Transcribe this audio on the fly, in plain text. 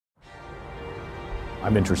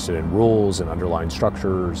I'm interested in rules and underlying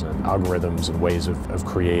structures and algorithms and ways of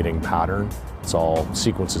creating pattern. It's all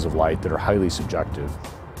sequences of light that are highly subjective.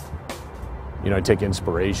 I take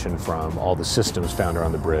inspiration from all the systems found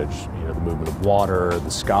around the bridge. The movement of water, the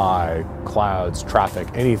sky, clouds, traffic,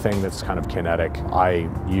 anything that's kind of kinetic, I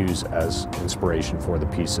use as inspiration for the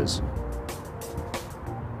pieces.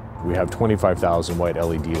 We have 25,000 white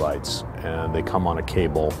LED lights, and they come on a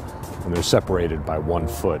cable, and they're separated by 1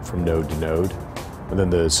 foot from node to node. And then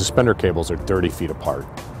the suspender cables are 30 feet apart,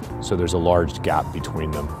 so there's a large gap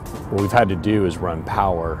between them. What we've had to do is run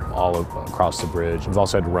power all across the bridge. We've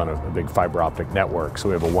also had to run a big fiber optic network, so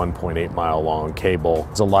we have a 1.8 mile long cable.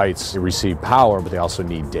 The lights receive power, but they also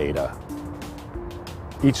need data.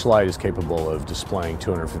 Each light is capable of displaying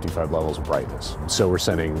 255 levels of brightness. So we're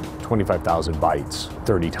sending 25,000 bytes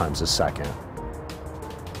 30 times a second.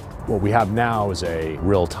 What we have now is a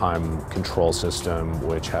real-time control system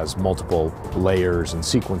which has multiple layers and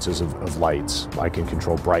sequences of lights. I can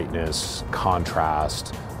control brightness,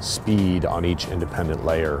 contrast, speed on each independent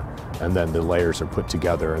layer, and then the layers are put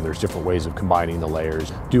together, and there's different ways of combining the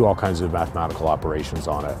layers, do all kinds of mathematical operations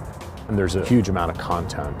on it. And there's a huge amount of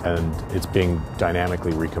content, and it's being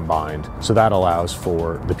dynamically recombined. So that allows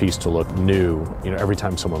for the piece to look new. Every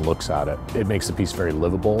time someone looks at it, it makes the piece very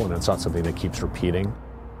livable, and it's not something that keeps repeating.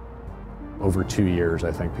 Over 2 years,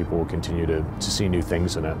 I think people will continue to see new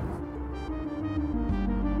things in it.